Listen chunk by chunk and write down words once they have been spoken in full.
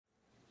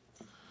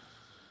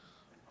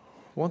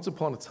Once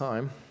upon a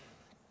time,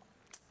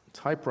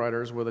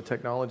 typewriters were the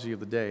technology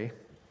of the day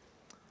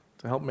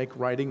to help make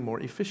writing more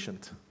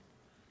efficient.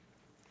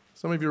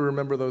 Some of you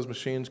remember those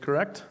machines,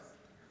 correct?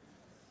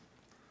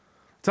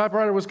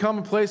 Typewriter was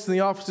commonplace in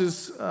the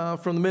offices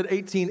from the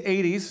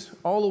mid-1880s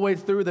all the way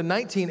through the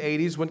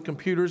 1980s when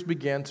computers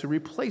began to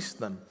replace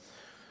them.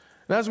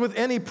 And as with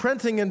any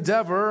printing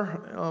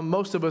endeavor,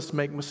 most of us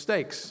make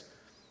mistakes.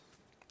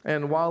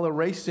 And while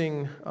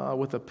erasing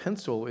with a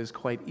pencil is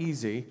quite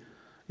easy,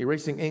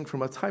 erasing ink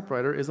from a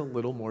typewriter is a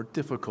little more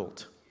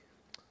difficult.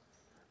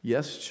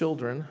 Yes,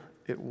 children,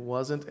 it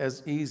wasn't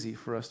as easy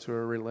for us to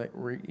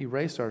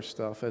erase our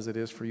stuff as it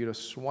is for you to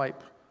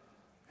swipe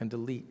and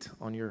delete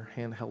on your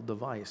handheld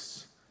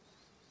device.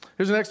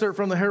 Here's an excerpt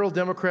from the Herald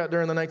Democrat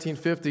during the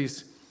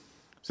 1950s. It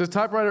says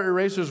typewriter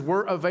erasers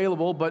were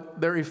available, but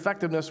their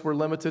effectiveness were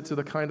limited to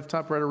the kind of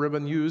typewriter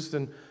ribbon used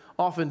and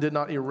often did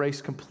not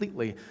erase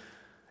completely.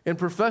 In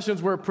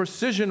professions where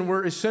precision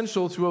were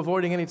essential to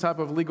avoiding any type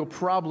of legal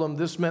problem,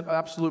 this meant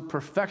absolute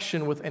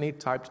perfection with any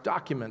typed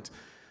document.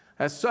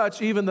 As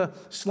such, even the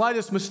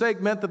slightest mistake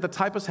meant that the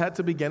typist had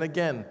to begin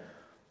again.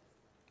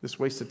 This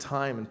wasted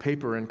time and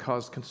paper and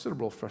caused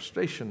considerable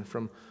frustration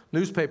from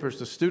newspapers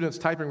to students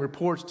typing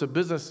reports to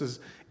businesses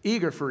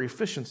eager for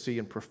efficiency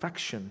and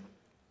perfection.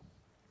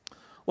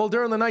 Well,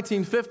 during the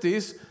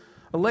 1950s,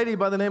 a lady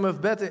by the name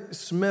of Betty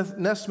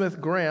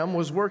Nesmith Graham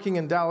was working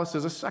in Dallas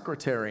as a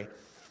secretary.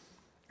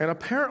 And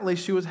apparently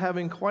she was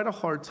having quite a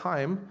hard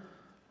time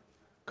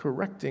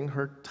correcting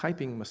her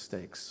typing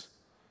mistakes.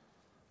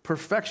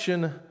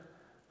 Perfection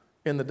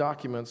in the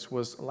documents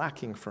was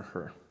lacking for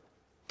her.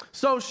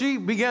 So she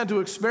began to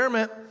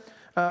experiment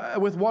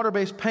with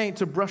water-based paint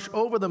to brush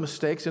over the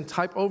mistakes and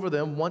type over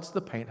them once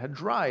the paint had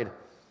dried.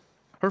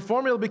 Her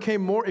formula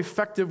became more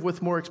effective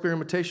with more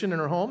experimentation in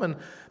her home, and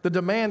the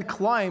demand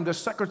climbed as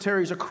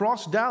secretaries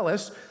across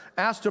Dallas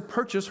asked to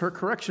purchase her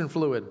correction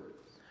fluid.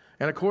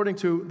 And according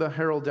to the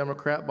Herald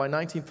Democrat, by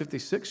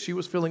 1956, she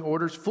was filling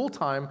orders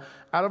full-time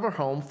out of her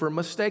home for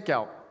mistake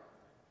out.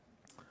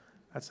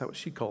 That's how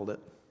she called it.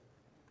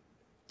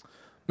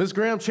 Ms.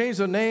 Graham changed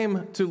the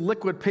name to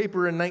liquid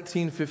paper in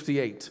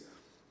 1958.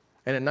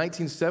 And in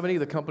 1970,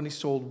 the company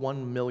sold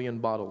 1 million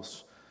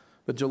bottles.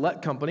 The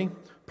Gillette Company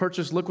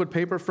purchased liquid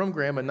paper from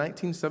Graham in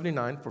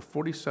 1979 for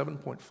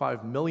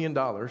 $47.5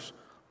 million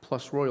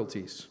plus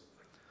royalties.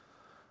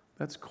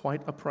 That's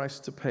quite a price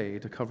to pay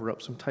to cover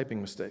up some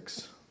typing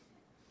mistakes.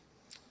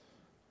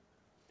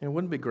 And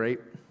wouldn't it be great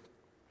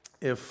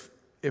if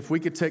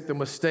we could take the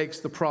mistakes,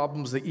 the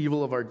problems, the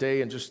evil of our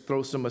day and just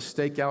throw some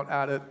mistake out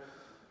at it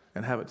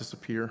and have it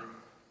disappear?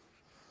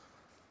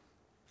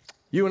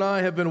 You and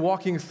I have been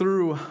walking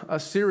through a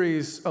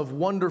series of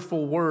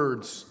wonderful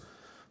words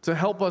to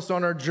help us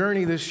on our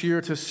journey this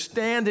year to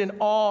stand in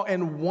awe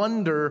and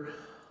wonder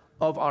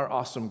of our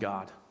awesome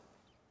God.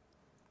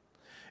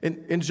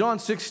 In John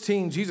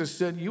 16, Jesus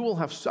said, "You will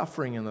have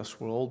suffering in this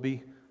world.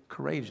 Be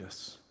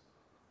courageous.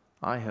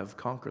 I have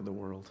conquered the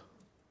world."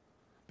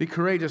 Be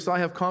courageous. I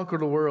have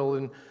conquered the world.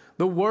 And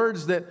the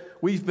words that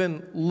we've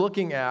been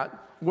looking at,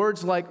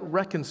 words like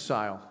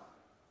reconcile,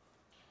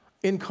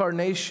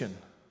 incarnation,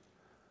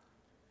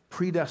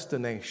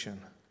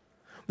 predestination.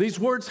 These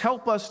words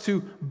help us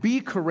to be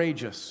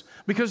courageous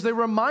because they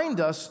remind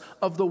us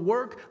of the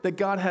work that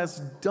God has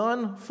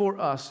done for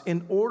us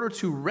in order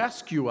to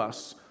rescue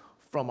us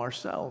from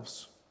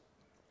ourselves.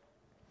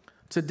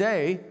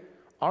 Today,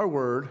 our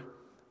word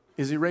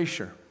is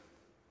erasure.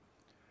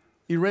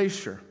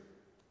 Erasure.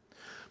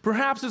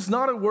 Perhaps it's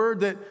not a word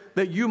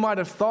that you might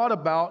have thought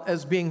about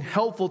as being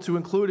helpful to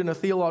include in a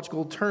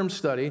theological term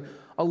study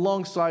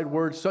alongside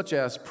words such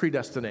as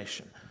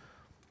predestination.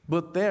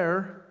 But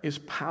there is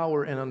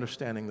power in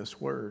understanding this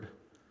word,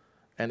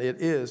 and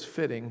it is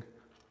fitting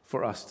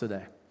for us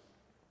today.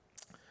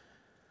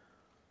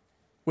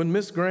 When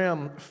Miss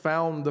Graham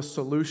found the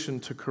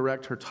solution to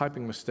correct her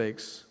typing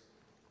mistakes,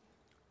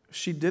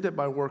 she did it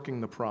by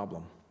working the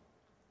problem.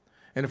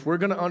 And if we're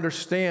going to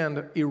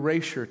understand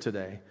erasure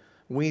today,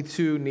 we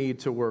too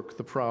need to work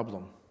the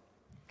problem.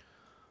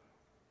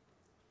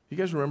 You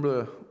guys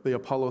remember the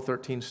Apollo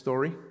 13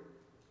 story?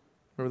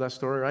 Remember that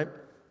story, right?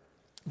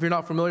 If you're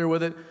not familiar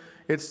with it,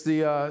 it's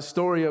the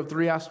story of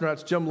 3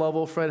 astronauts, Jim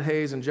Lovell, Fred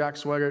Hayes, and Jack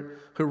Swigert,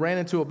 who ran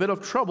into a bit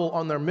of trouble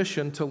on their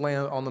mission to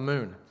land on the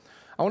moon.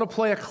 I want to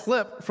play a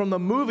clip from the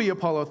movie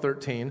Apollo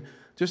 13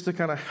 just to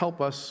kind of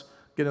help us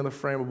get in the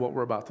frame of what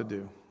we're about to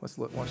do. Let's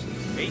watch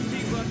this.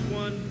 AC bus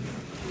 1,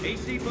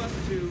 AC bus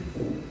 2,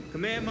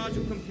 command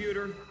module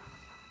computer. NO2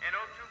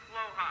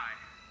 flow high.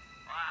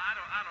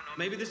 I don't know.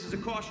 Maybe this is a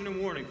caution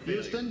and warning.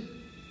 Houston,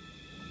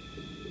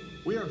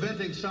 we are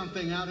venting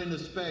something out into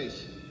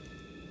space.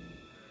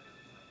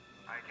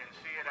 I can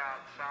see it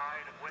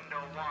outside of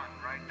window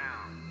 1 right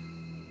now.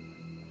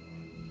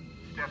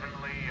 It's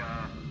definitely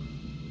a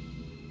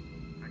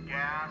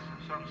gas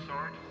of some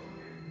sort.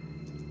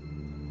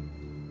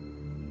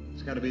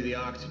 It's got to be the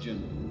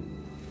oxygen.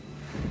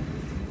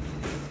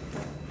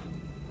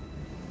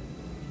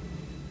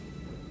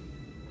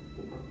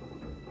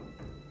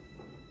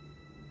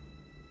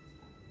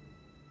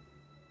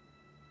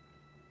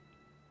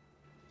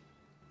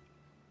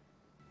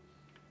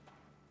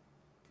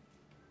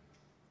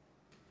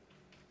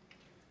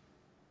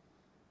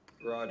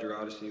 Roger,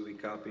 Odyssey, we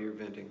copy your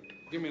venting.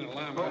 Give me an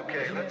alarm.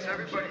 Okay, let's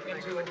everybody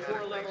think of it.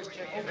 4 levels,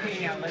 check.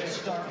 Okay, now let's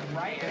start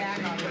right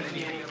back on the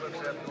beginning.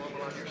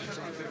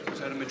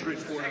 Madrid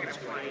 4 negative.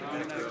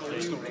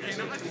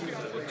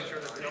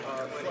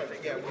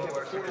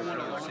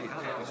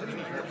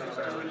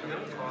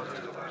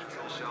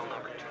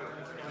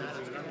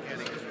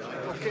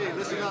 Okay,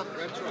 listen up.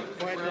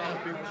 Quiet down,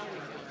 people.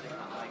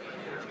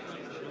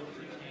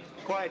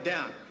 Quiet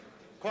down.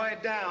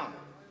 Quiet down.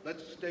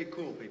 Let's stay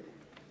cool, people.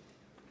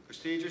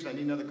 Procedures, I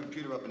need another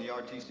computer up in the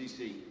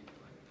RTCC.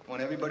 I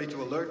want everybody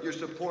to alert your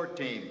support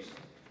teams.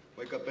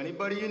 Wake up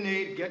anybody you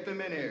need, get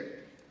them in here.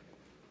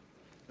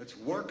 Let's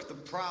work the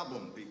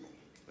problem, people.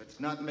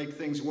 Let's not make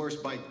things worse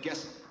by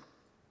guessing.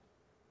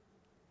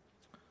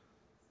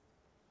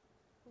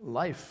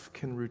 Life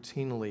can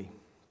routinely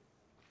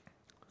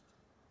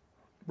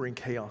bring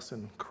chaos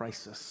and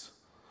crisis.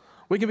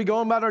 We can be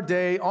going about our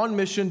day on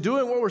mission,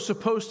 doing what we're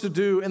supposed to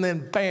do, and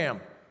then bam,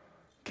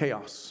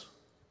 chaos.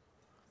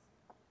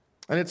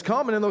 And it's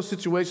common in those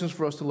situations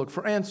for us to look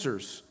for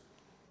answers.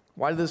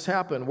 Why did this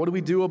happen? What do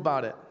we do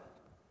about it?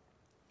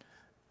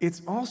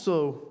 It's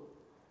also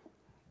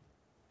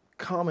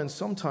common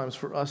sometimes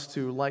for us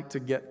to like to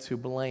get to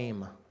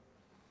blame.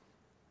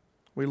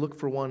 We look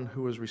for one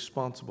who is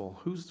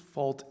responsible. Whose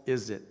fault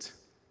is it?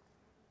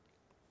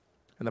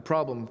 And the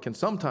problem can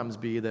sometimes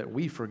be that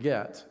we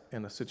forget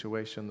in a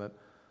situation that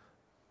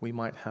we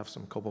might have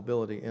some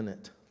culpability in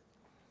it.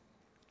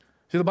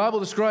 See, the Bible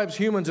describes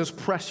humans as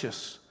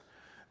precious.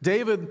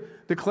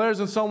 David declares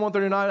in Psalm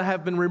 139, "I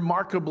have been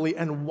remarkably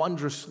and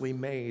wondrously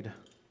made."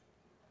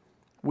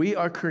 We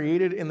are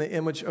created in the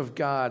image of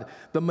God.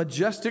 The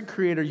majestic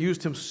Creator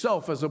used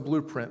himself as a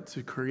blueprint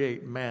to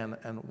create man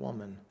and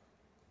woman.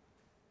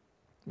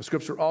 The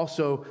Scripture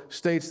also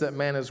states that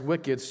man is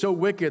wicked, so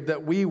wicked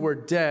that we were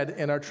dead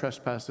in our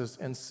trespasses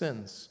and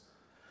sins.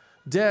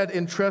 Dead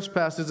in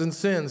trespasses and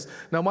sins.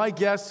 Now, my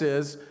guess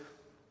is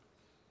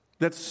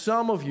that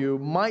some of you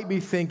might be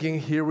thinking,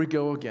 here we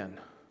go again.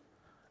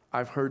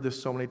 I've heard this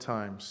so many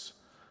times.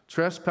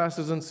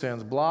 Trespasses and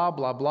sins, blah,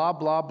 blah, blah,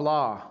 blah,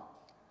 blah.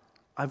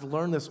 I've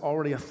learned this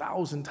already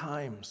 1,000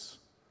 times.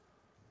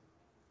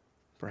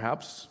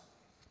 Perhaps,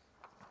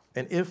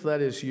 and if that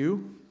is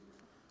you,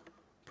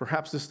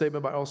 perhaps this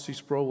statement by L.C.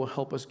 Sproul will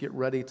help us get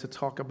ready to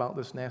talk about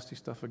this nasty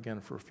stuff again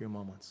for a few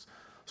moments.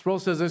 Sproul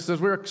says this,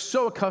 we're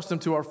so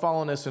accustomed to our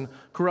fallenness and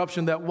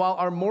corruption that while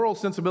our moral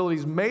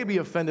sensibilities may be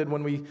offended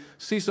when we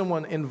see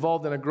someone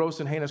involved in a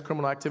gross and heinous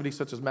criminal activity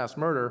such as mass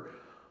murder,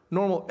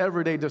 normal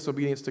everyday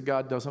disobedience to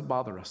God doesn't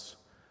bother us.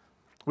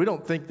 We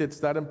don't think it's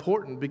that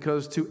important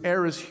because to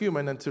err is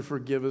human and to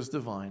forgive is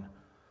divine.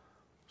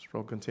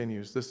 Sproul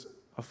continues, this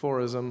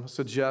aphorism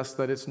suggests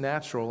that it's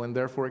natural and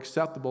therefore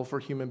acceptable for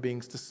human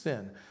beings to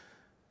sin.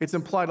 It's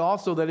implied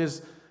also that it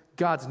is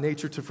God's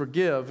nature to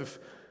forgive. If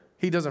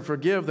he doesn't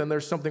forgive, then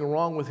there's something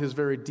wrong with his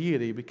very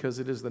deity because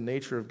it is the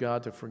nature of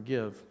God to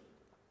forgive.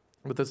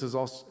 But this is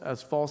also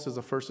as false as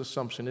the first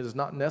assumption. It is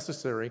not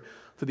necessary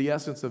for the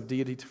essence of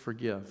deity to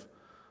forgive.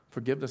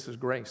 Forgiveness is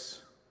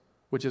grace,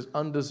 which is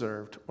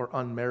undeserved or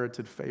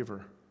unmerited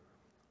favor.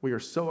 We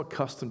are so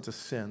accustomed to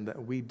sin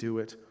that we do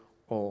it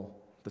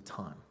all the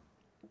time.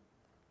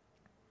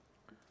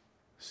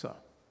 So,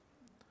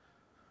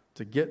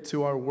 to get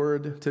to our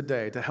word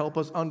today, to help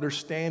us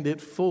understand it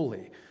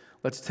fully,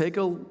 let's take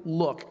a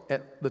look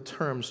at the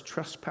terms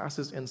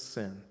trespasses and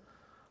sin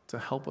to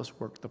help us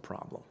work the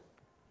problem.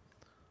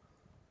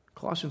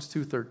 Colossians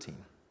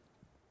 2:13.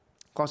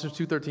 Colossians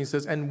 2:13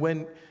 says, "And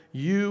when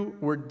you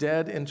were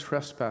dead in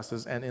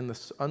trespasses and in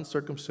the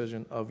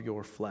uncircumcision of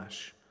your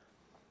flesh."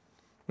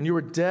 When you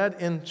were dead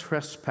in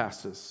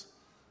trespasses.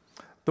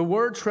 The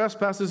word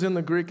trespasses in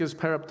the Greek is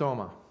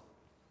paraptoma.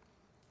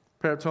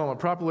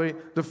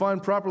 Paraptoma,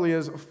 defined properly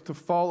as to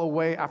fall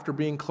away after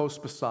being close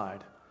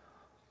beside.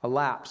 A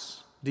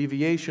lapse,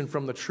 deviation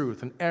from the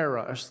truth, an error,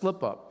 a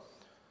slip-up.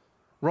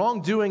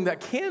 Wrongdoing that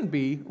can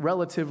be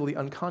relatively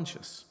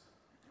unconscious,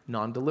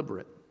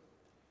 non-deliberate.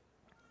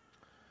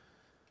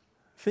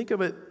 Think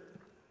of it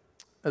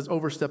as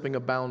overstepping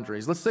of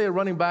boundaries. Let's say a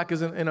running back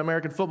in an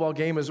American football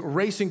game is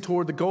racing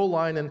toward the goal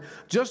line, and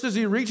just as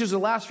he reaches the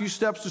last few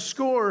steps to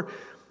score,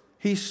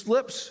 he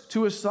slips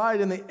to his side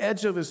and the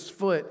edge of his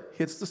foot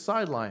hits the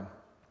sideline.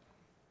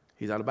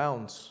 He's out of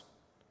bounds.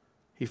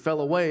 He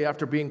fell away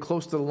after being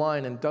close to the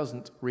line and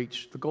doesn't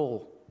reach the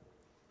goal.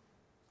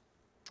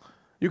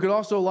 You could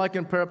also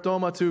liken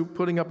paraptoma to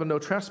putting up a no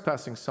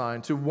trespassing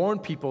sign to warn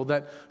people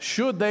that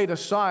should they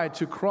decide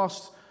to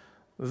cross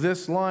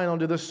this line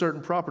onto this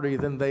certain property,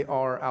 then they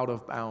are out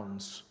of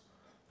bounds.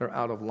 They're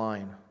out of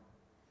line.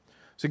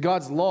 So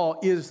God's law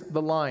is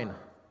the line.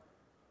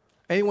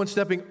 Anyone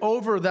stepping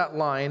over that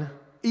line,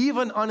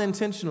 even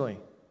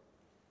unintentionally,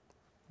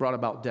 brought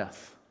about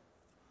death.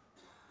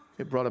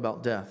 It brought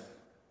about death.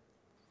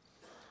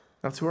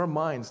 Now, to our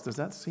minds, does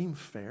that seem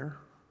fair?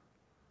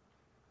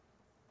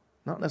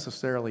 Not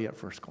necessarily at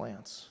first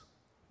glance.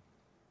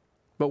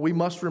 But we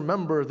must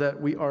remember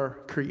that we are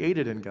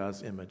created in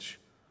God's image.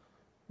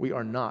 We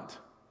are not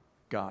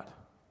God.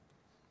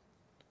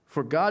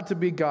 For God to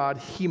be God,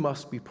 he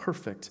must be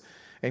perfect.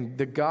 And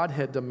the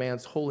Godhead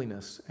demands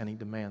holiness, and he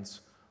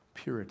demands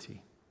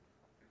purity.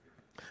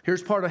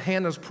 Here's part of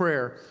Hannah's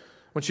prayer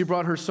when she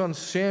brought her son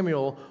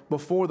Samuel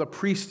before the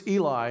priest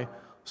Eli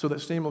so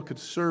that Samuel could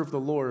serve the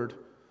Lord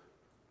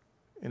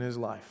in his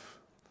life.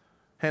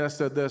 Hannah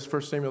said this,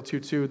 1 Samuel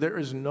 2:2, there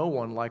is no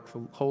one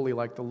holy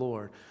like the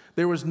Lord.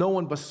 There is no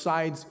one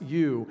besides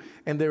you,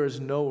 and there is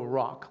no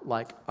rock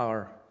like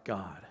our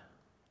God.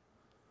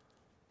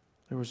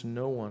 There was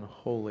no one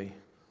holy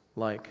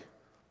like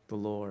the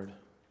Lord.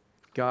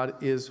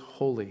 God is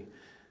holy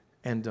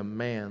and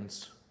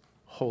demands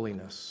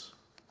holiness.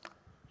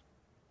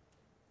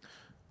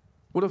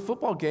 Would a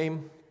football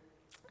game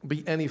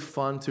be any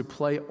fun to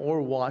play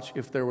or watch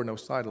if there were no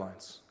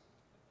sidelines?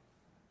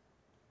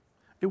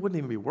 It wouldn't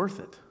even be worth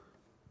it.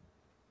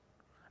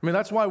 I mean,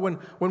 that's why when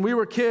we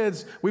were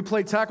kids, we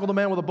played tackle the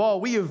man with a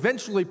ball. We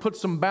eventually put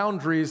some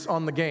boundaries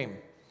on the game.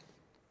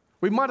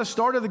 We might have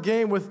started the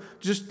game with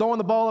just throwing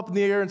the ball up in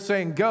the air and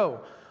saying,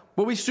 go.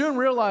 But we soon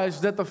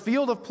realized that the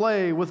field of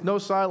play with no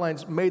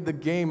sidelines made the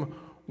game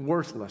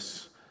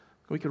worthless.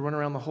 We could run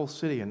around the whole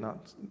city and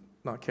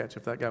not catch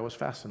if that guy was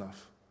fast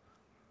enough.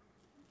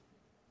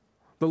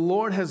 The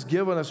Lord has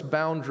given us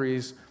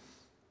boundaries,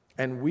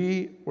 and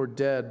we were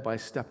dead by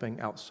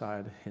stepping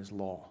outside his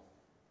law.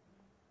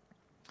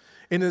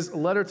 In his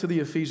letter to the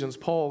Ephesians,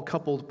 Paul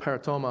coupled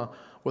paratoma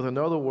with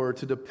another word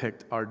to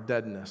depict our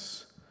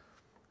deadness.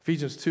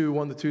 Ephesians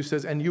 2:1-2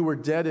 says, and you were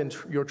dead in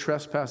your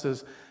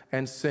trespasses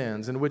and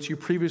sins, in which you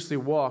previously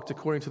walked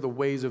according to the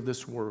ways of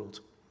this world.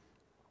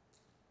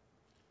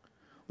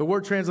 The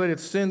word translated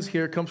sins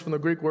here comes from the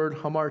Greek word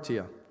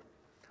hamartia.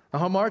 Now,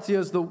 hamartia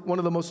is one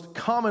of the most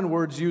common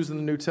words used in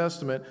the New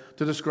Testament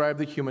to describe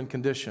the human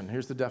condition.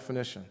 Here's the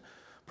definition.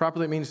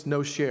 Properly, it means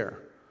no share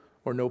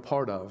or no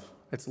part of.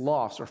 It's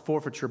loss or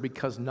forfeiture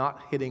because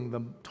not hitting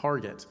the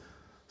target.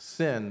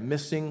 Sin,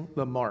 missing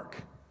the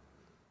mark.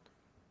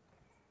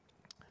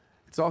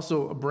 It's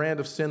also a brand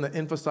of sin that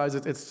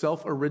emphasizes its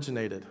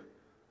self-originated,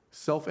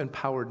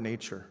 self-empowered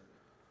nature.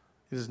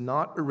 It is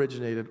not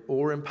originated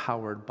or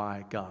empowered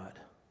by God.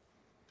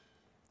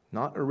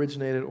 Not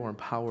originated or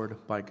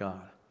empowered by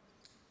God.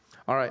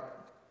 All right,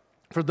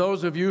 for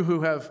those of you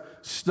who have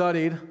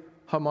studied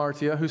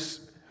hamartia, who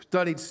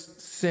studied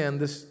sin,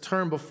 this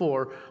term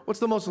before, what's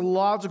the most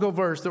logical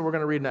verse that we're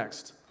going to read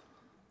next?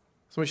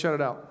 Somebody shout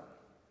it out.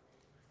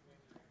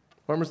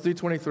 Romans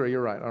 3:23,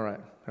 you're right, all right.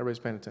 Everybody's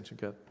paying attention,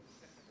 good.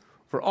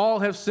 For all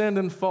have sinned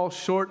and fall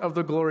short of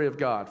the glory of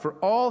God. For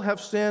all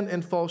have sinned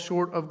and fall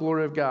short of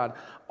glory of God.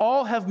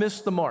 All have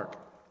missed the mark.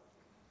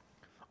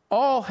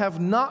 All have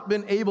not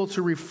been able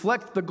to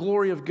reflect the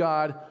glory of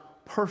God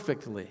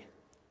perfectly.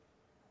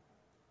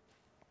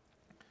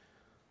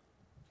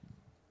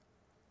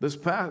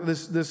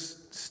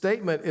 This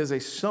statement is a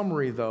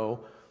summary,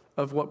 though,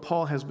 of what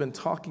Paul has been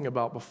talking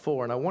about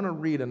before. And I want to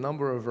read a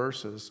number of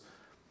verses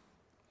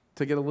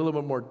to get a little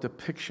bit more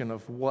depiction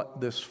of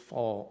what this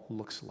fall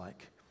looks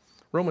like.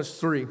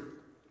 Romans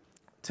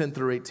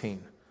 3:10-18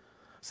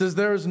 says,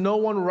 there is no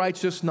one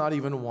righteous, not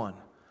even one.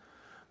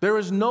 There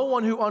is no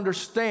one who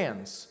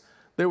understands.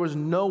 There is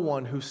no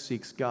one who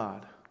seeks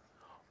God.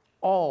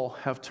 All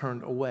have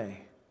turned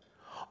away.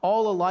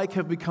 All alike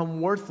have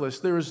become worthless.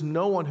 There is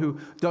no one who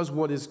does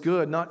what is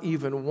good, not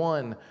even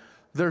one.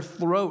 Their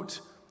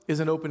throat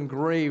is an open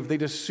grave. They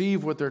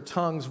deceive with their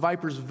tongues.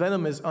 Viper's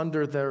venom is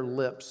under their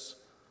lips.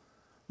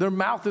 Their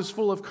mouth is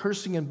full of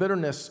cursing and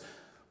bitterness.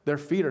 Their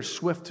feet are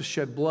swift to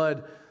shed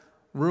blood.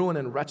 Ruin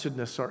and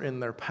wretchedness are in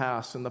their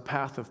paths, and the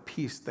path of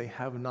peace they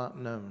have not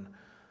known.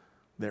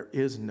 There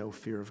is no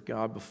fear of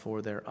God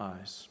before their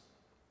eyes.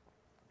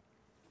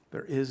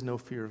 There is no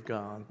fear of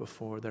God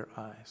before their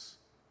eyes.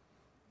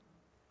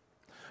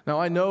 Now,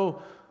 I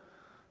know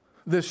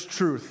this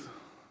truth.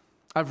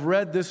 I've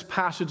read this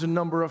passage a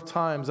number of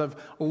times. I've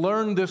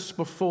learned this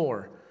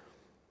before.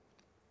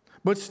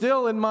 But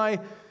still, in my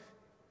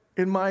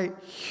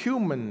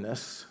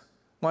humanness,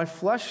 my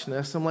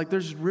fleshness, I'm like,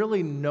 there's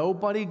really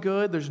nobody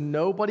good. There's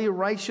nobody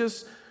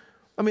righteous.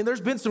 I mean,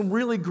 there's been some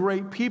really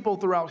great people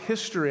throughout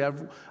history.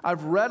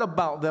 I've read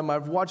about them.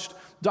 I've watched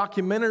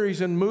documentaries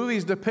and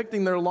movies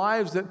depicting their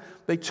lives that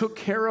they took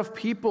care of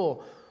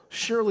people.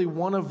 Surely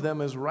one of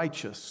them is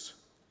righteous.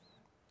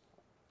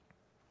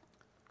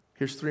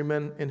 Here's three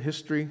men in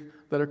history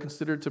that are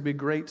considered to be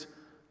great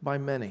by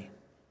many.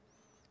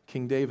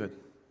 King David,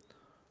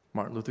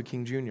 Martin Luther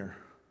King Jr.,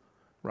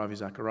 Ravi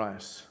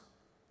Zacharias.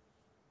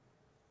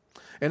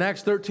 In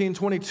Acts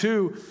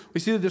 13:22, we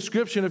see the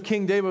description of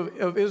King David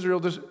of Israel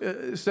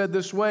said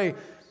this way.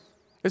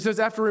 It says,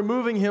 after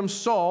removing him,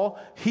 Saul,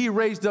 he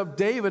raised up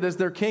David as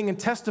their king and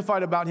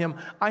testified about him,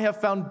 I have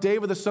found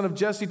David, the son of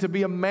Jesse, to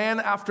be a man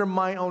after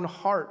my own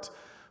heart,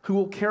 who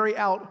will carry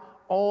out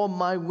all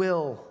my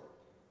will.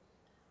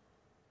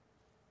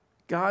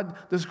 God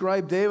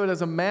described David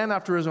as a man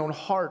after his own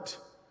heart.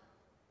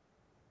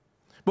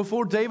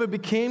 Before David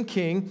became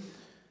king,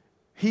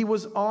 he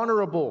was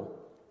honorable.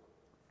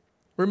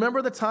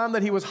 Remember the time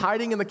that he was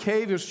hiding in the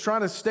cave? He was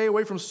trying to stay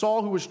away from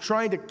Saul, who was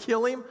trying to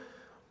kill him?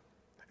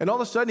 And all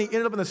of a sudden, he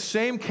ended up in the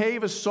same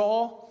cave as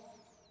Saul,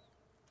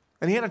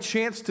 and he had a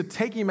chance to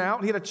take him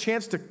out. He had a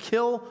chance to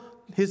kill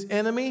his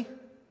enemy.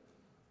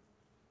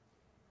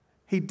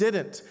 He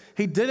didn't.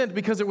 He didn't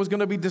because it was going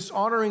to be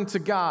dishonoring to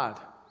God.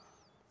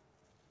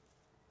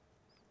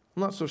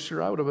 I'm not so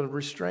sure I would have been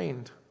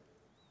restrained.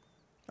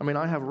 I mean,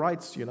 I have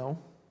rights, you know.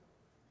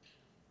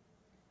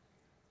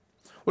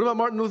 What about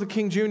Martin Luther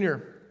King Jr.?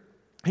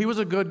 He was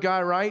a good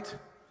guy, right?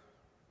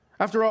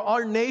 After all,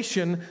 our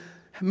nation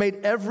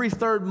made every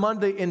third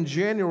Monday in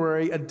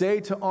January a day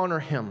to honor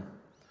him.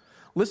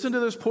 Listen to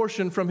this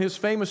portion from his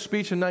famous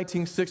speech in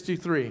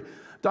 1963.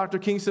 Dr.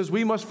 King says,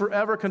 "We must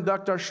forever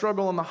conduct our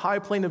struggle on the high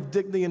plane of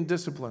dignity and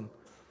discipline.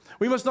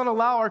 We must not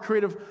allow our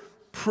creative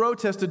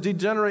protest to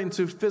degenerate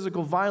into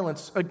physical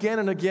violence. Again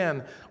and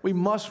again, we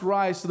must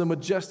rise to the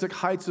majestic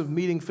heights of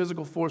meeting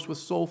physical force with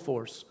soul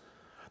force.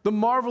 The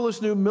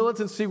marvelous new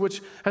militancy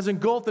which has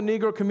engulfed the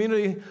Negro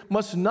community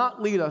must not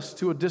lead us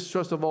to a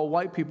distrust of all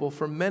white people,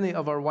 for many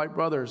of our white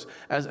brothers,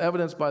 as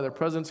evidenced by their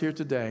presence here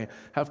today,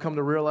 have come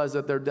to realize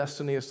that their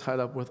destiny is tied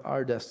up with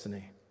our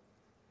destiny."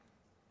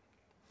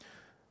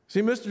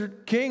 See,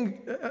 Mr.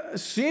 King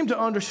seemed to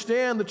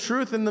understand the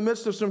truth in the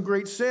midst of some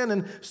great sin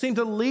and seemed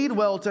to lead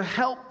well, to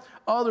help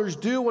others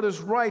do what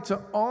is right,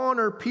 to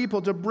honor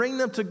people, to bring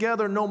them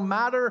together no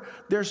matter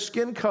their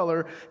skin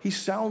color. He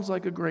sounds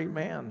like a great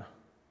man.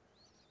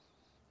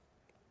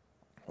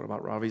 What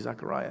about Ravi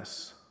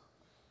Zacharias?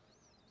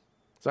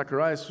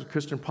 Zacharias was a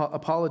Christian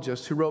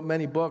apologist who wrote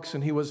many books,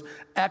 and he was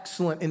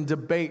excellent in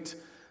debate,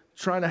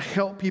 trying to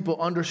help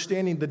people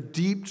understanding the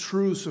deep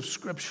truths of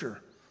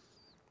Scripture.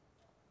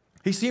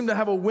 He seemed to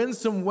have a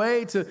winsome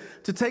way to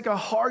take a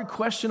hard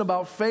question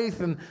about faith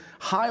and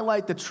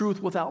highlight the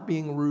truth without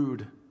being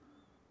rude.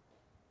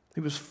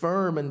 He was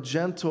firm and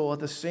gentle at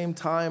the same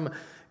time.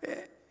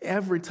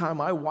 Every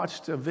time I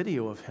watched a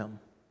video of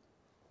him,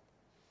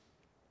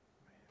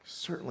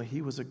 certainly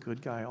he was a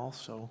good guy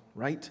also,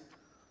 right?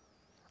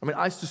 I mean,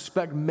 I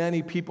suspect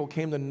many people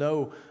came to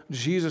know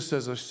Jesus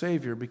as a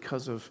Savior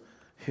because of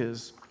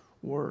his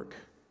work.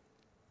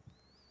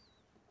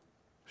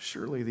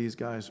 Surely these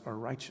guys are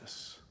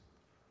righteous.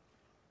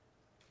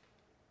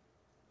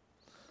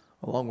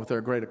 Along with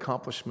their great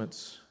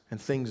accomplishments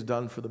and things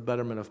done for the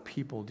betterment of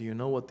people, do you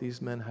know what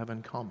these men have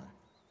in common?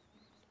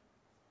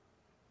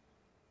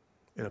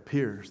 It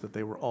appears that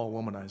they were all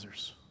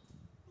womanizers.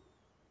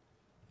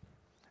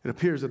 It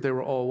appears that they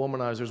were all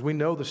womanizers. We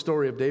know the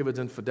story of David's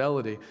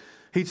infidelity.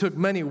 He took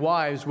many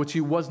wives, which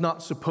he was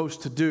not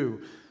supposed to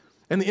do.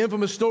 And the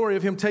infamous story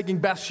of him taking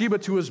Bathsheba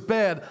to his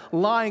bed,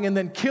 lying, and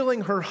then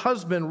killing her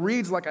husband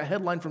reads like a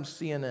headline from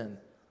CNN.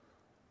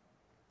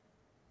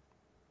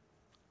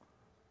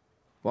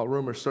 While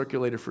rumors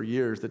circulated for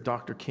years that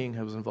Dr. King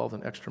was involved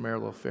in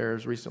extramarital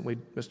affairs, recently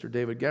Mr.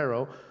 David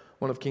Garrow,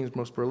 one of King's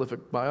most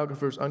prolific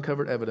biographers,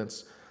 uncovered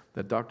evidence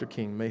that Dr.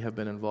 King may have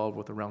been involved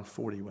with around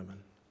 40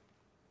 women.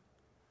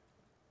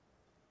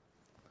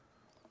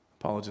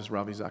 Apologist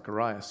Ravi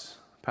Zacharias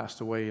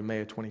passed away in May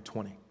of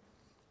 2020.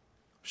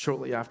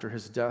 Shortly after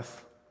his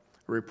death,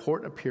 a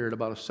report appeared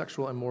about a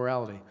sexual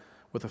immorality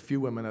with a few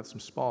women at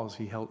some spas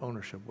he held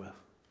ownership with.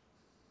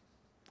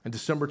 In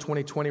December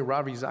 2020,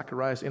 Ravi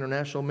Zacharias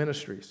International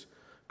Ministries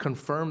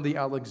confirmed the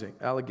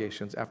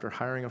allegations after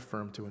hiring a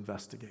firm to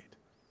investigate.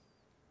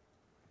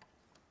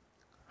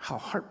 How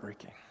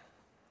heartbreaking.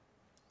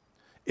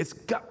 It's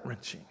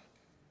gut-wrenching.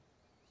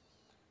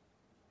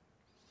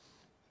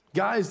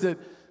 Guys that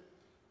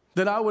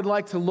I would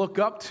like to look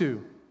up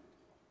to,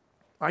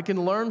 I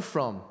can learn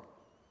from.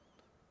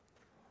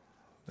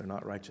 They're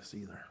not righteous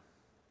either.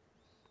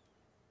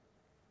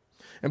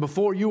 And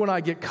before you and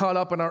I get caught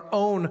up in our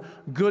own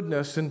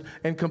goodness and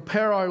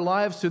compare our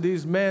lives to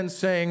these men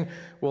saying,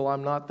 well,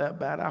 I'm not that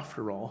bad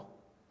after all,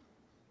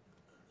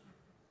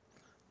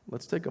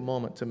 let's take a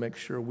moment to make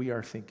sure we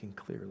are thinking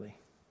clearly.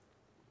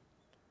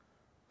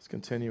 Let's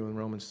continue in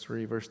Romans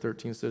 3, verse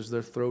 13 says,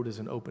 their throat is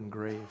an open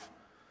grave.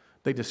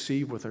 They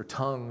deceive with their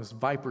tongues.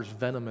 Viper's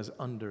venom is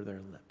under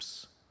their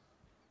lips.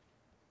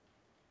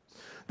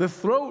 The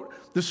throat,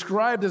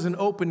 described as an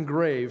open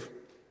grave,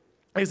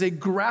 is a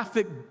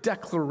graphic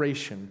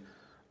declaration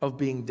of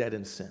being dead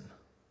in sin.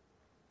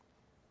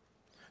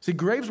 See,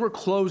 graves were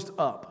closed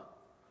up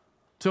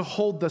to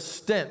hold the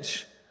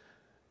stench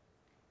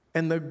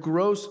and the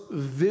gross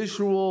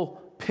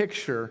visual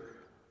picture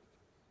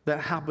that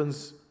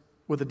happens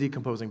with a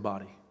decomposing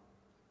body.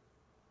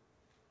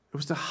 It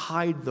was to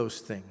hide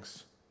those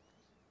things.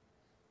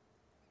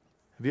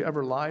 Have you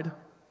ever lied?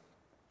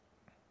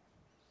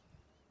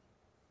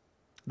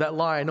 That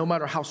lie, no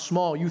matter how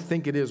small you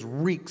think it is,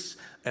 reeks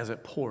as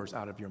it pours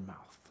out of your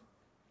mouth.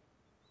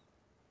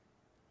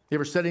 You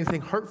ever said anything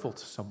hurtful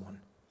to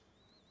someone?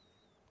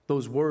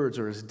 Those words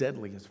are as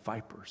deadly as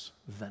viper's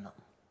venom.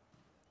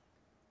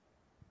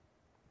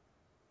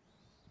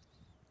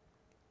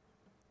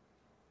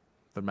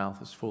 Their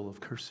mouth is full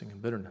of cursing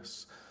and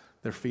bitterness.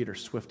 Their feet are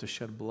swift to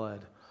shed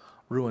blood.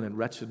 Ruin and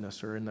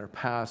wretchedness are in their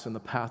paths, and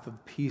the path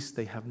of peace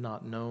they have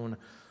not known.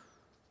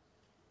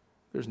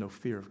 There's no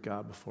fear of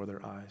God before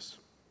their eyes.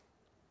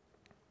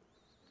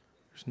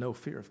 There's no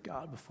fear of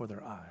God before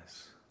their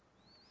eyes.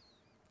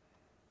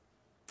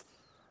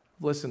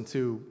 I've listened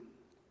to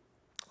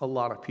a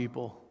lot of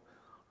people,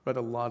 read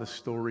a lot of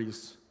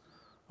stories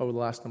over the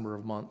last number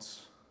of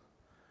months,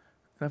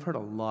 and I've heard a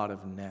lot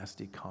of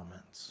nasty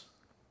comments.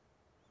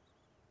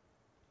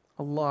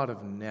 A lot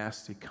of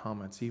nasty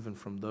comments, even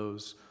from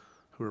those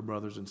who are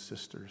brothers and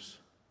sisters.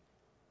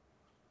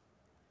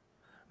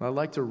 And I'd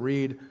like to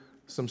read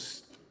some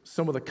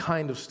of the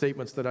kind of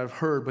statements that I've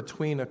heard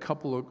between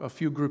a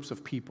few groups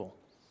of people.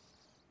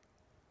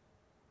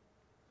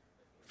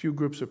 Few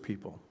groups of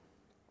people.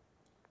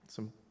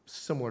 Some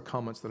similar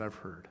comments that I've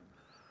heard.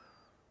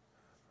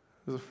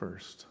 Here's the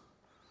first.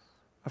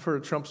 I've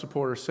heard a Trump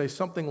supporter say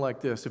something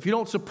like this: if you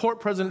don't support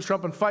President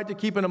Trump and fight to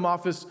keep him in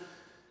office,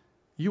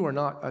 you are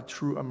not a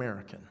true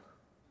American.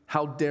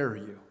 How dare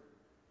you?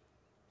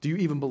 Do you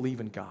even believe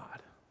in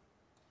God?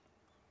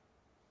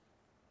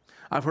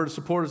 I've heard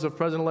supporters of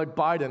President-elect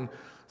Biden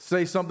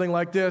say something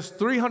like this: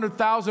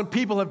 300,000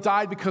 people have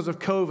died because of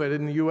COVID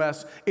in the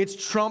U.S. It's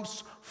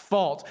Trump's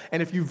fault.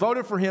 And if you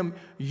voted for him,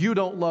 you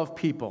don't love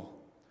people.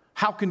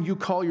 How can you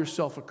call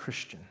yourself a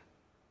Christian?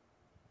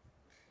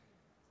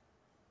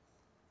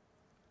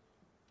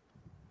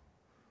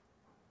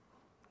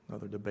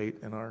 Another debate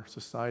in our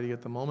society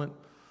at the moment.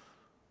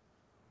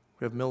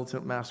 We have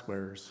militant mask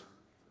wearers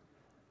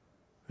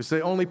who say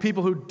only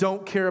people who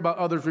don't care about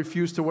others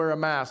refuse to wear a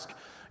mask.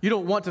 You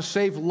don't want to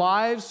save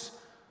lives?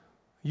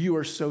 You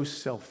are so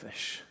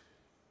selfish.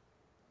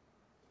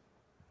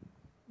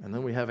 And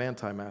then we have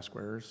anti-mask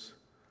wearers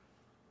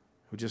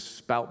who just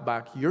spout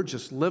back, you're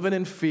just living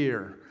in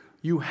fear.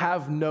 You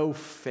have no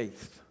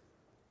faith.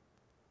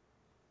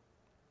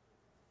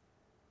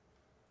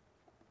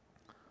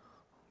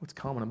 What's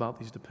common about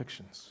these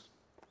depictions?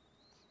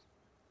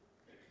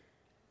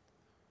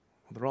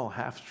 Well, they're all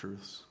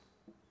half-truths.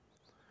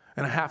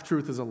 And a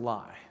half-truth is a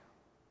lie.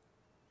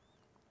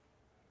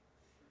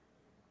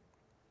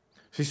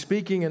 See,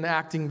 speaking and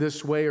acting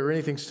this way or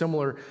anything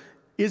similar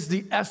is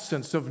the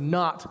essence of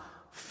not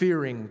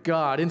fearing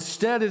God.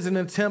 Instead, is an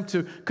attempt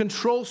to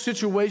control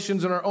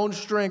situations in our own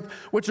strength,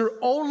 which are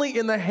only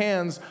in the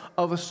hands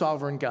of a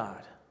sovereign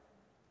God.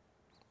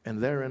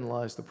 And therein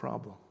lies the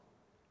problem.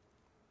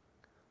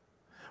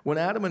 When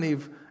Adam and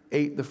Eve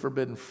ate the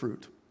forbidden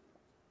fruit,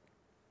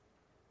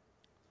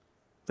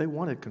 they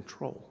wanted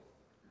control.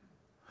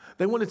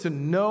 They wanted to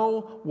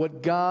know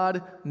what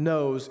God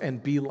knows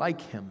and be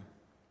like him.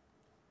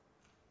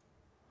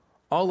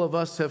 All of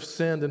us have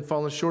sinned and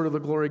fallen short of the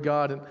glory of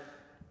God, and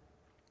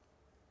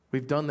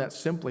we've done that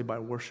simply by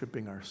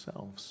worshiping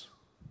ourselves.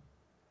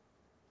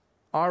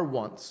 Our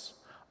wants,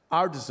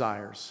 our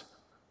desires,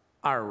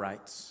 our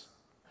rights.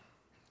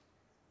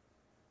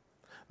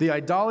 The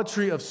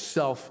idolatry of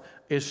self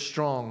is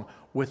strong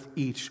with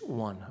each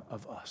one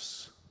of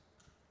us.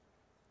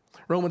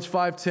 Romans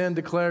 5:10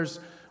 declares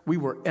we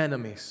were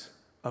enemies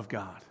of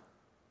God.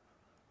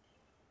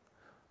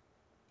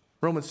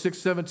 Romans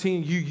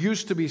 6:17, you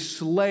used to be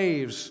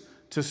slaves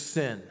to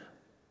sin.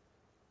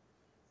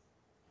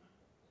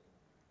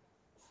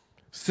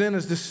 Sin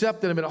is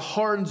deceptive and it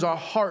hardens our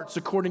hearts,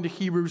 according to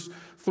Hebrews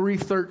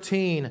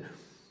 3:13.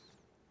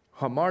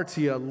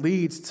 Hamartia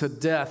leads to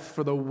death,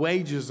 for the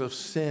wages of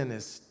sin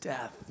is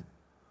death.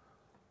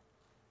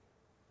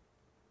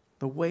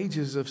 The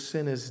wages of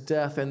sin is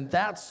death, and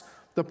that's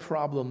the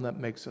problem that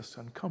makes us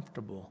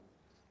uncomfortable.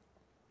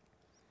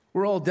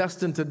 We're all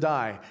destined to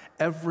die,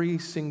 every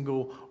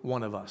single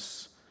one of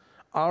us.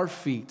 Our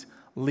feet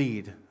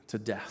lead to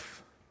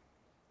death.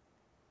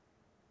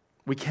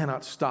 We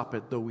cannot stop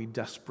it, though we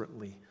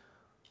desperately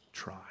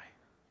try.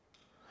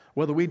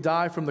 Whether we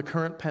die from the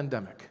current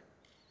pandemic,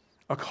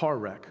 a car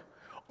wreck,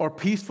 or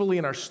peacefully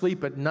in our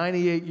sleep at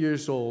 98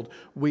 years old,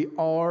 we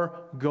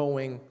are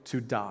going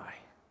to die.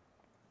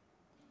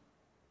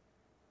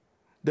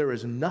 There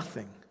is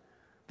nothing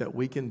that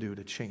we can do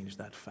to change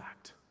that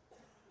fact.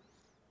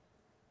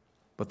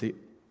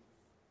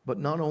 But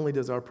not only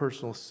does our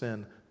personal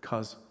sin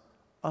cause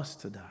us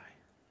to die,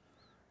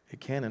 it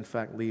can in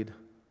fact lead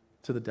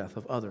to the death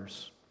of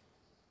others.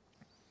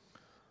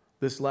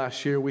 This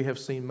last year, we have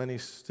seen many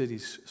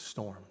cities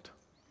stormed.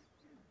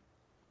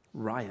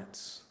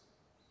 Riots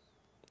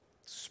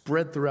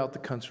spread throughout the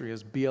country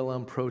as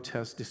BLM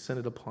protests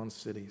descended upon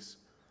cities.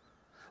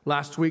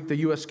 Last week, the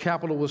U.S.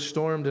 Capitol was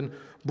stormed and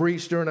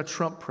breached during a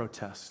Trump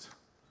protest.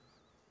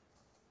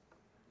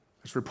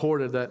 It's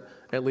reported that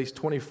at least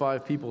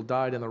 25 people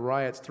died in the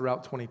riots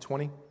throughout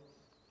 2020,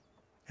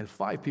 and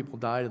 5 people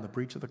died in the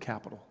breach of the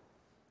Capitol.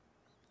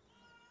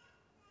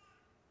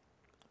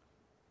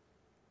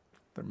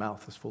 Their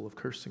mouth is full of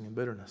cursing and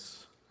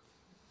bitterness.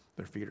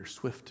 Their feet are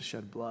swift to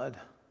shed blood.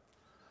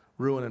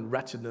 Ruin and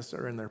wretchedness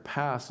are in their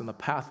paths, and the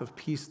path of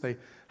peace they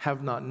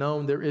have not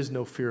known. There is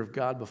no fear of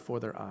God before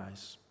their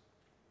eyes.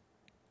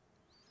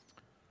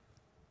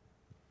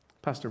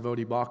 Pastor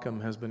Vodi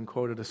Bakum has been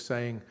quoted as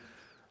saying,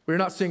 "We are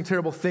not seeing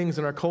terrible things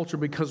in our culture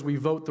because we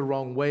vote the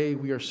wrong way.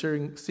 We are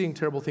seeing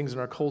terrible things in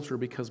our culture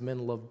because men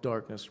love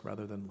darkness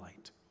rather than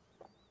light."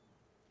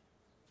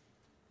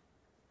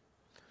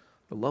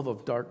 The love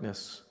of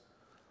darkness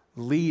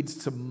leads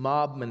to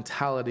mob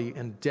mentality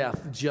and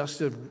death,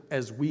 just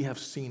as we have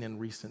seen in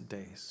recent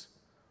days.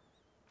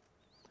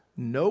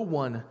 No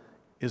one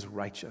is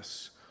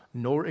righteous,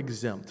 nor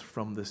exempt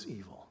from this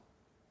evil.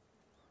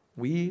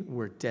 We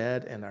were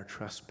dead in our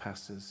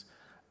trespasses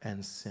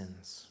and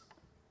sins.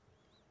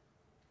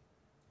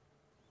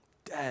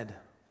 Dead.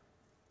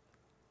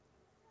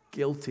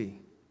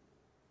 Guilty.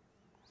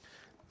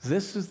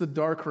 This is the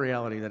dark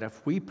reality that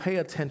if we pay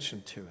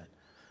attention to it,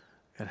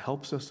 it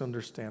helps us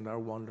understand our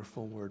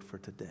wonderful word for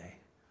today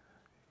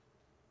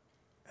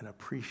and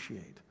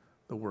appreciate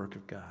the work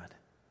of God.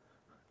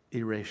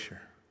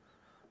 Erasure.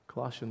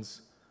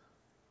 Colossians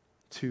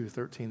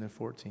 2:13 and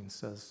 14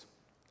 says,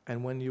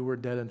 "And when you were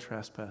dead in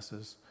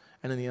trespasses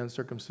and in the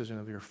uncircumcision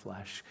of your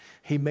flesh,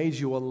 he made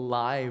you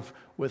alive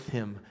with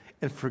him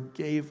and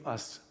forgave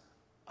us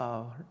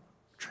our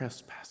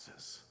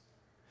trespasses."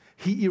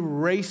 He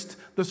erased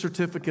the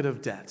certificate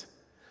of debt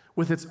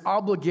with its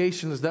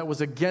obligations that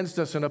was against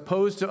us and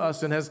opposed to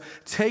us, and has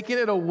taken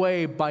it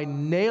away by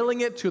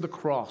nailing it to the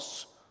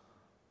cross.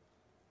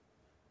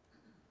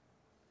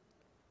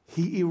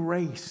 He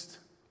erased.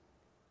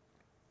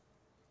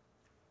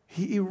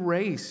 He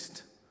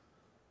erased.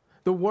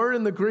 The word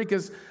in the Greek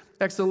is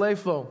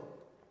exalepho. It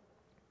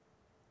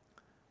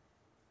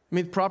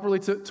means properly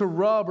to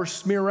rub or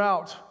smear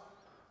out,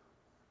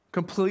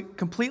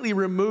 completely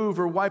remove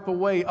or wipe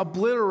away,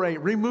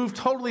 obliterate, remove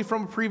totally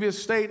from a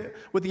previous state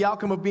with the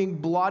outcome of being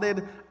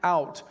blotted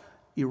out,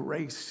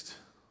 erased.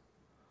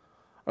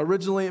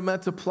 Originally, it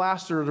meant to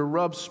plaster, to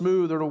rub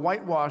smooth, or to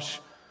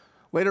whitewash.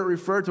 Later, it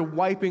referred to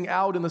wiping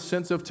out in the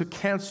sense of to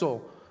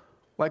cancel,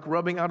 like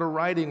rubbing out a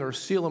writing or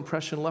seal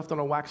impression left on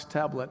a wax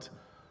tablet.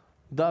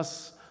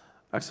 Thus,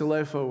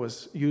 exalepho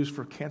was used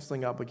for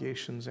canceling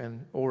obligations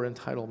or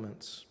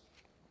entitlements.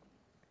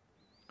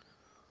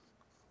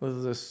 This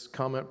is this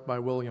comment by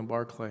William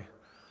Barclay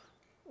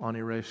on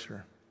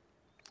erasure.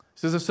 It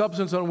says, the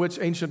substance on which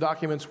ancient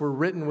documents were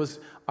written was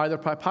either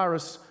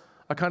papyrus,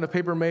 a kind of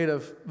paper made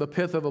of the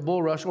pith of a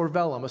bulrush, or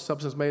vellum, a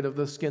substance made of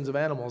the skins of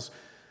animals.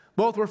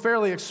 Both were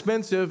fairly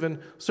expensive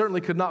and certainly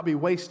could not be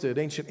wasted.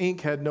 Ancient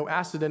ink had no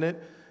acid in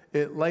it.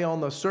 It lay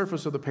on the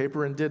surface of the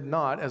paper and did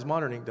not, as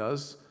modern ink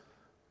does,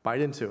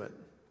 bite into it.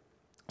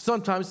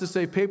 Sometimes, to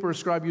save paper, a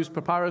scribe used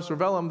papyrus or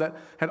vellum that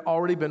had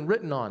already been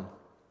written on.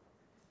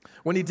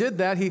 When he did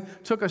that, he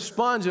took a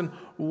sponge and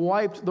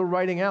wiped the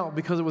writing out,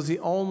 because it was the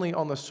only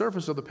on the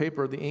surface of the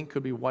paper the ink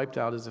could be wiped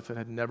out as if it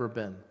had never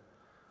been.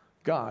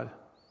 God,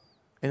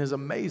 in his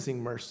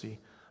amazing mercy,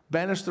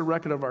 banished the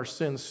record of our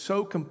sins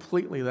so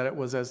completely that it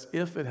was as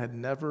if it had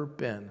never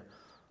been.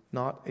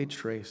 Not a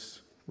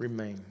trace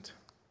remained.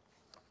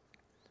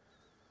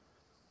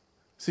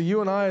 See,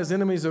 you and I, as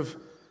enemies of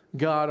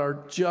God,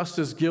 are just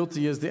as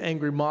guilty as the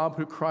angry mob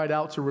who cried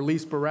out to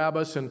release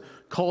Barabbas and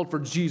called for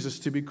Jesus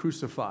to be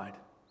crucified.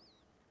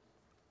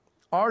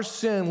 Our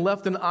sin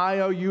left an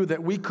IOU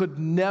that we could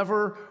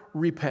never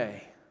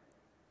repay.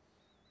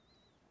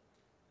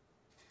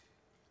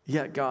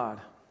 Yet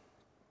God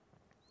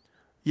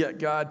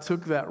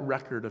took that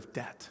record of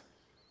debt,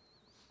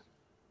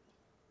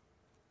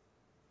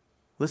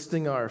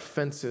 listing our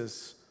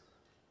offenses,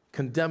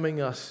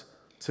 condemning us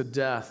to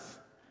death,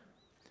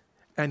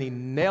 and he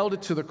nailed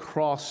it to the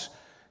cross,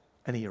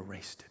 and he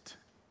erased it.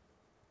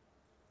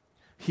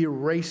 He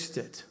erased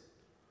it.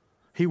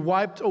 He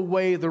wiped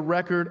away the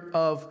record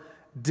of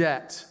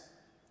debt.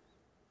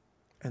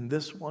 And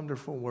this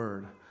wonderful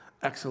word,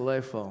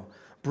 exalepho,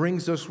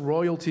 brings us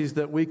royalties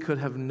that we could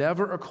have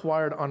never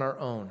acquired on our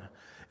own.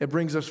 It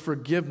brings us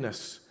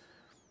forgiveness,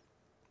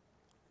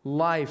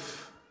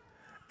 life,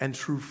 and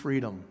true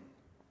freedom.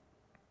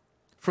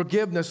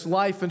 Forgiveness,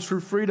 life, and true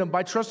freedom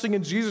by trusting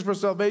in Jesus for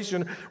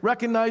salvation,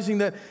 recognizing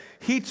that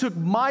he took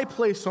my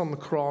place on the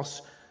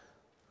cross.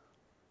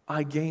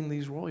 I gain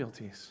these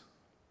royalties.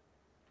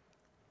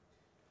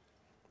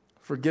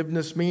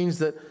 Forgiveness means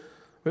that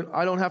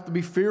I don't have to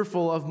be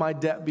fearful of my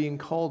debt being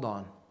called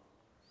on.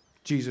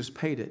 Jesus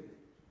paid it.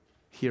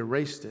 He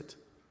erased it.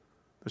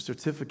 The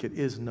certificate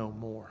is no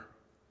more.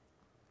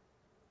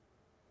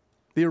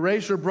 The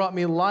erasure brought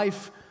me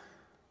life.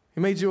 He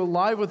made you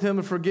alive with him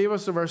and forgave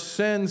us of our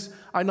sins.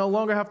 I no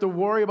longer have to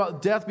worry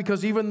about death,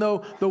 because even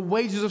though the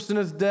wages of sin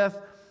is death,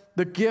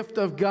 the gift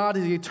of God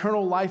is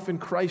eternal life in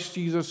Christ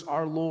Jesus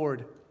our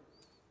Lord.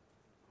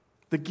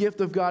 The gift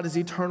of God is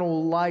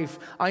eternal life.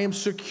 I am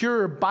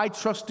secure by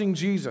trusting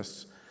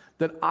Jesus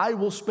that I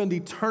will spend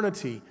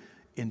eternity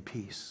in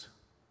peace.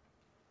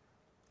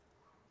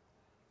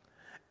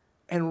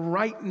 And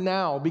right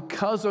now,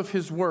 because of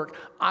his work,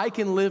 I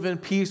can live in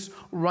peace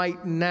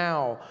right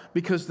now,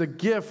 because the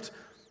gift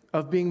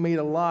of being made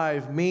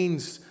alive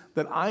means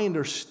that I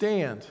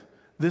understand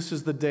this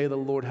is the day the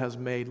Lord has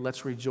made.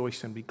 Let's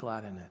rejoice and be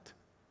glad in it.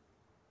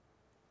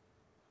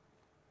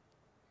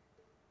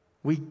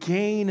 We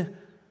gain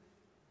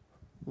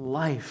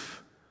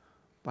life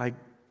by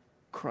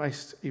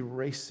Christ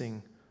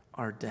erasing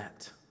our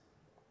debt.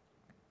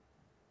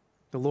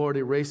 The Lord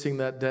erasing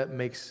that debt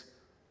makes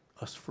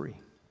us free.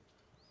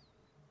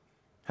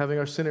 Having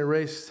our sin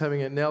erased, having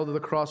it nailed to the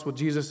cross with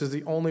Jesus is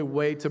the only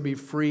way to be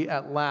free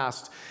at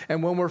last.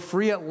 And when we're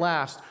free at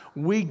last,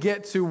 we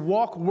get to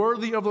walk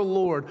worthy of the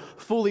Lord,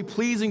 fully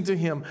pleasing to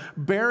Him,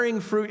 bearing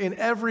fruit in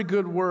every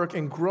good work,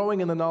 and growing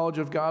in the knowledge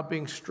of God,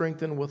 being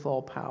strengthened with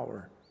all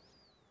power.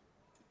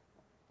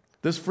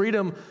 This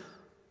freedom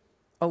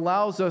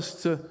allows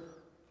us to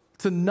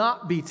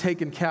not be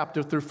taken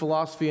captive through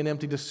philosophy and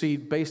empty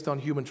deceit based on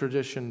human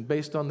tradition,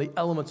 based on the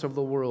elements of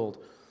the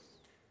world.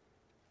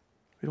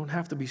 We don't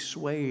have to be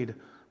swayed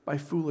by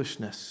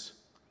foolishness.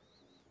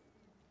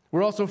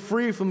 We're also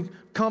free from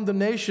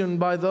condemnation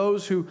by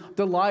those who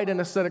delight in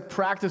ascetic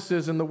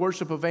practices and the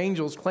worship of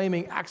angels,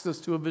 claiming access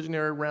to a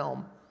visionary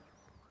realm.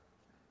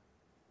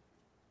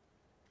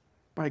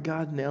 By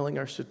God nailing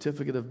our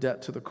certificate of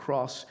debt to the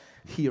cross,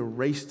 He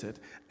erased it,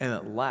 and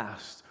at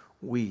last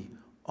we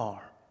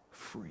are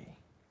free.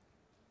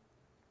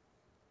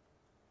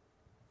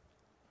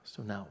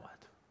 So now what?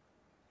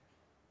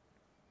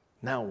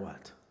 Now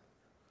what?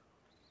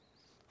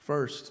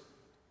 First,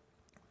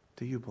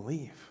 do you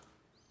believe?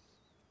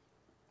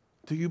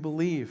 Do you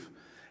believe?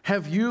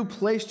 Have you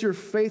placed your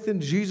faith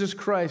in Jesus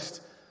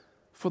Christ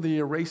for the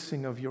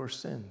erasing of your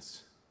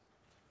sins?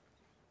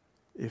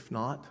 If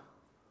not,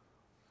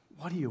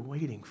 what are you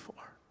waiting for?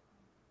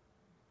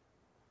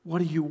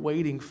 What are you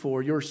waiting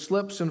for? Your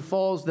slips and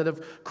falls that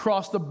have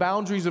crossed the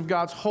boundaries of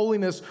God's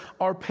holiness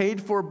are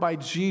paid for by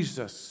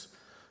Jesus.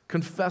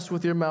 Confess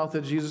with your mouth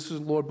that Jesus is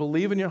Lord.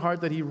 Believe in your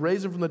heart that He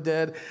raised Him from the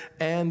dead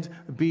and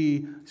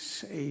be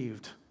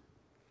saved.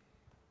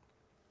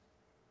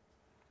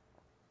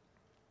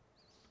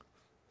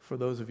 For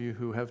those of you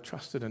who have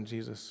trusted in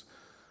Jesus,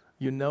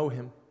 you know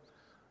Him.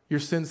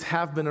 Your sins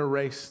have been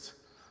erased.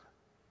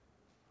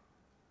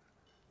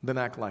 Then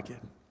act like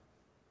it.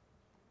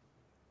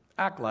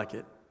 Act like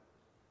it.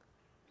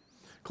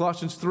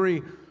 Colossians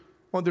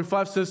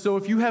 3:1-5 says, so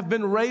if you have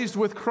been raised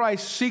with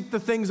Christ, seek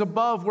the things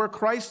above where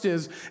Christ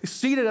is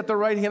seated at the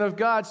right hand of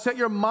God. Set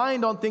your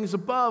mind on things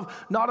above,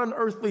 not on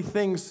earthly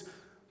things,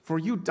 for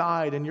you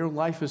died and your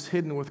life is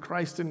hidden with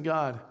Christ in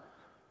God.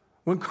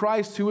 When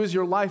Christ, who is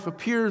your life,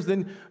 appears,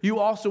 then you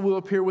also will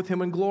appear with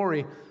Him in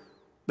glory.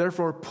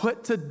 Therefore,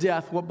 put to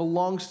death what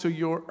belongs to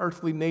your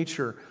earthly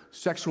nature: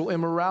 sexual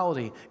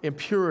immorality,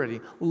 impurity,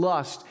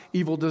 lust,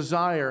 evil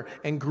desire,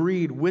 and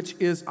greed, which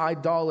is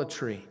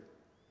idolatry.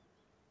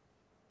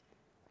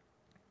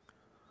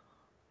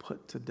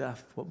 Put to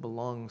death what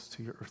belongs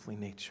to your earthly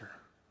nature.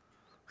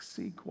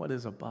 Seek what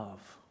is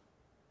above.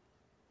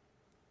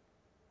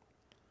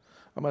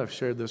 I might have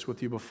shared this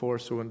with you before,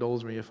 so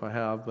indulge me if I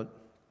have, but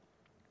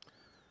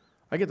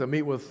I get to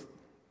meet with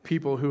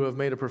people who have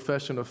made a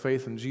profession of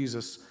faith in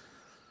Jesus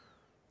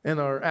and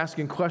are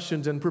asking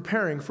questions and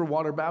preparing for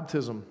water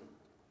baptism.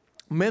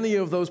 Many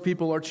of those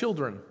people are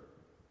children.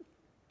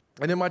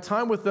 And in my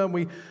time with them,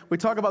 we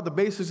talk about the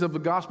basics of the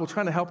gospel,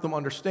 trying to help them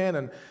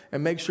understand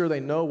and make sure they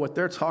know what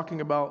they're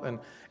talking about and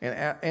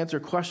answer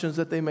questions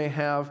that they may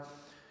have.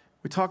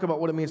 We talk about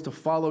what it means to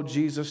follow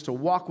Jesus, to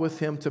walk with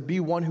Him, to be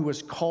one who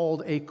is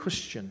called a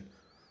Christian.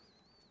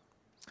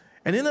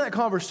 And in that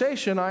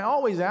conversation, I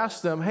always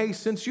ask them, hey,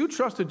 since you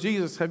trusted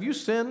Jesus, have you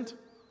sinned?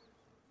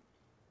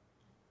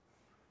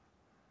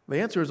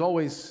 The answer is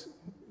always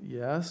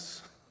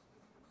yes.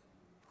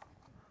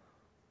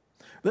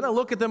 Then I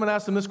look at them and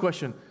ask them this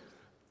question: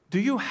 do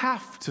you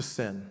have to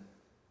sin?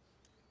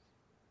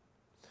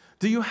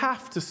 Do you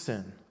have to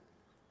sin?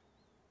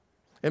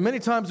 And many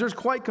times there's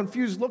quite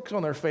confused looks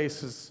on their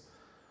faces,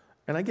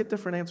 and I get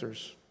different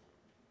answers.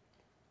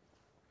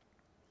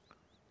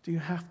 Do you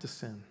have to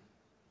sin?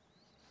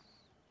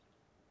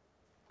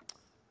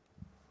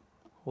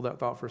 Hold that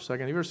thought for a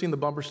second. Have you ever seen the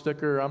bumper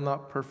sticker, "I'm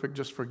not perfect,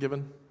 just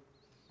forgiven"?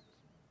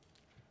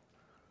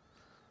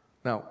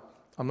 Now,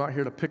 I'm not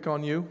here to pick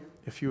on you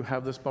if you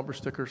have this bumper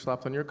sticker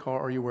slapped on your car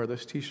or you wear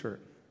this t-shirt.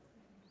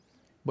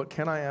 But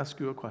can I ask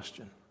you a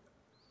question?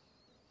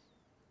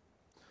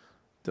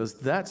 Does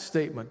that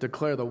statement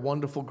declare the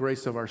wonderful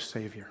grace of our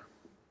Savior?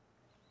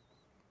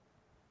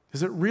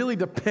 Does it really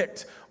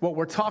depict what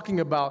we're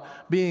talking about,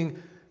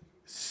 being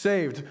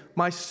saved,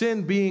 my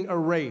sin being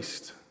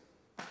erased?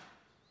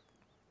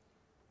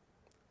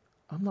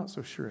 I'm not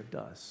so sure it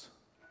does.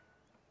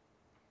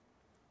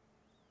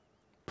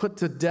 Put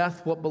to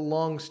death what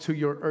belongs to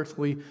your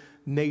earthly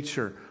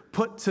nature.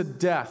 Put to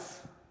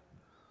death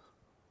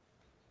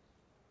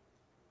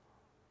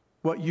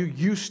what you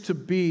used to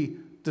be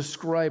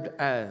described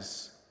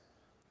as.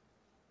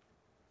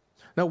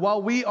 Now,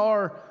 while we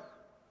are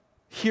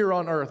here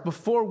on earth,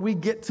 before we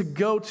get to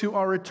go to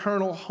our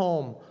eternal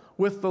home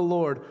with the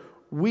Lord,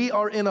 we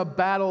are in a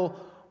battle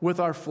with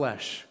our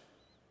flesh.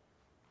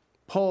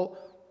 Paul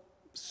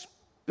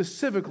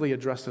specifically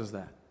addresses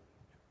that.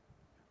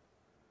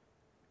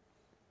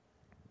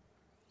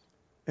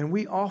 And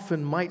we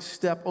often might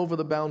step over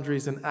the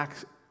boundaries and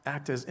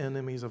act as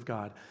enemies of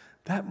God.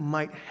 That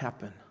might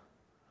happen.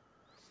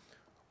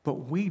 But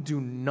we do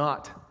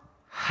not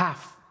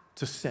have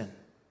to sin.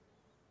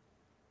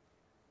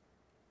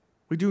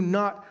 We do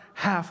not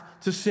have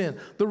to sin.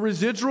 The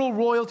residual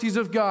royalties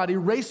of God,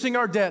 erasing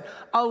our debt,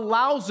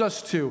 allows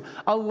us to,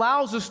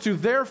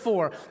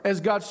 therefore,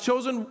 as God's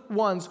chosen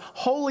ones,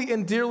 holy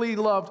and dearly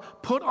loved,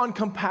 put on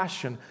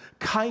compassion,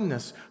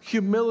 kindness,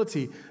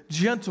 humility,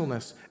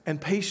 gentleness, and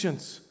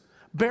patience,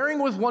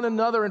 bearing with one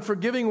another and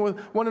forgiving with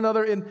one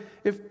another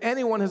if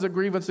anyone has a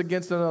grievance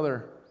against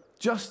another.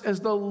 Just as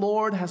the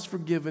Lord has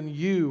forgiven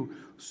you,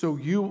 so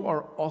you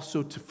are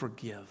also to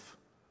forgive.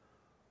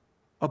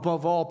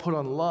 Above all, put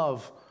on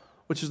love,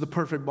 which is the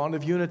perfect bond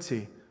of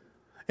unity.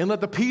 And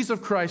let the peace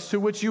of Christ, to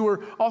which you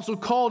were also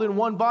called in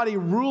one body,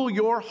 rule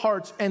your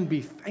hearts and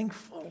be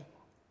thankful.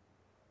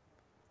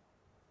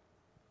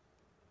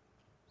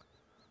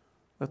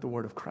 Let the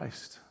word of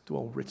Christ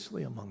dwell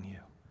richly among you,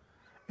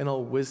 in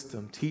all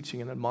wisdom,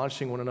 teaching and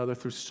admonishing one another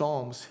through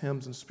psalms,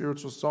 hymns, and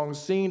spiritual songs,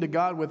 singing to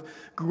God with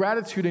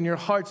gratitude in your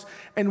hearts.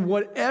 And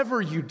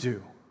whatever you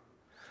do,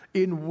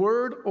 in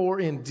word or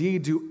in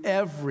deed, do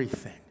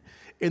everything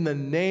in the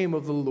name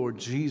of the Lord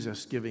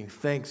Jesus, giving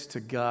thanks to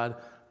God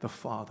the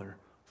Father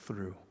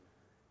through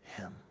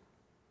him.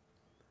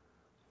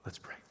 Let's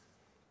pray.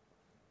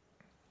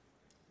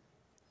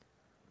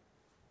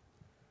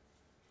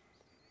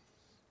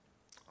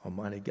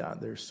 Almighty God,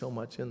 there's so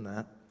much in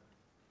that.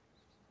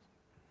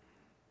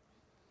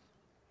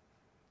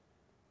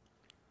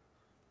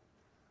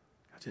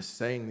 Just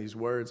saying these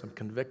words, I'm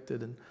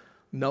convicted, and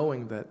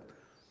knowing that,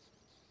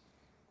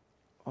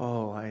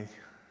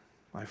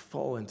 I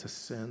fall into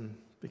sin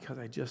because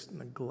I just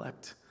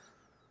neglect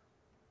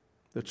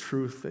the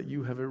truth that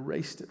you have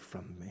erased it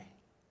from me.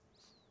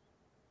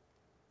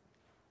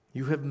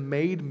 You have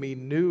made me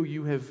new.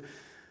 You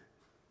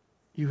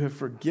have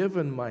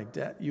forgiven my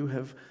debt. You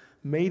have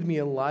made me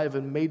alive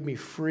and made me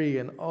free.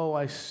 And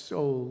I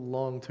so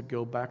long to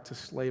go back to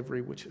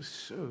slavery, which is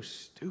so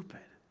stupid.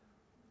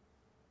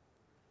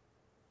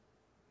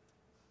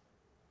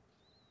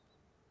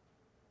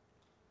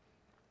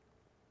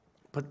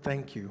 But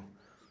thank you.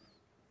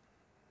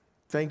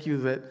 Thank you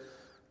that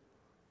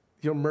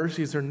your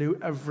mercies are new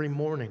every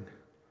morning.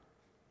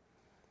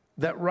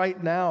 That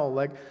right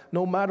now,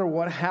 no matter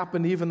what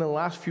happened even in the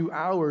last few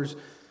hours,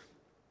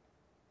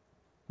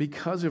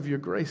 because of your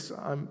grace,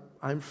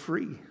 I'm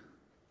free.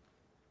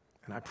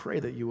 And I pray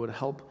that you would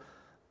help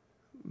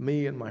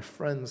me and my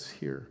friends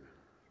here,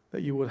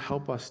 that you would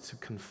help us to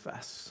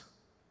confess.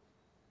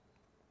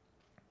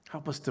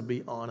 Help us to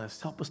be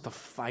honest. Help us to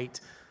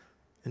fight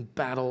and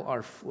battle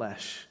our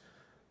flesh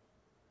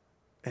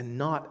and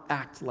not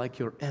act like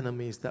your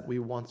enemies that we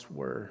once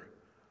were.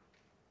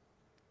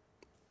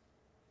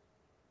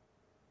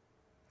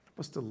 Help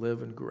us to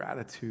live in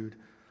gratitude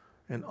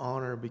and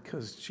honor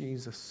because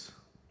Jesus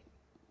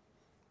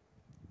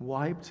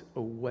wiped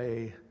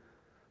away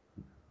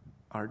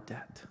our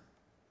debt.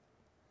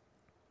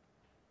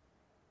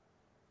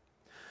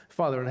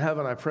 Father in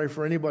heaven, I pray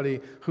for anybody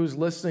who's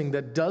listening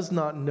that does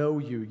not know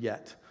you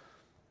yet.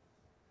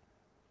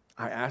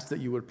 I ask that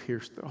you would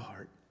pierce their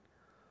heart.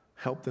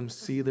 Help them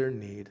see their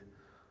need.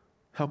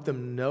 Help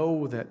them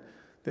know that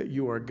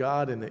you are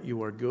God and that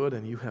you are good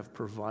and you have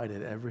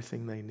provided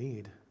everything they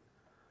need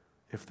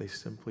if they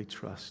simply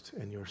trust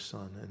in your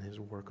Son and his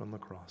work on the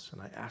cross.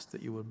 And I ask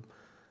that you would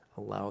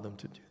allow them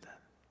to do that.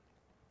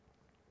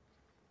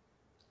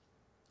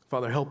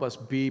 Father, help us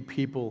be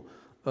people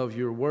of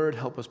your word.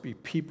 Help us be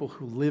people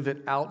who live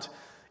it out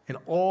in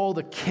all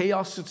the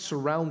chaos that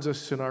surrounds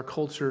us in our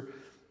culture,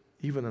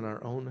 even in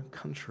our own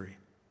country.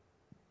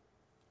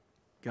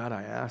 God,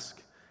 I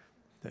ask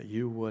that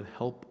you would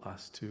help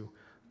us to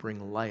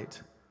bring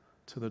light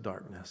to the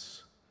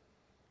darkness.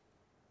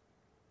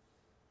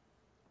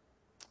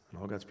 And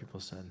all God's people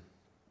said,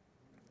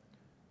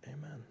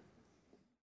 amen.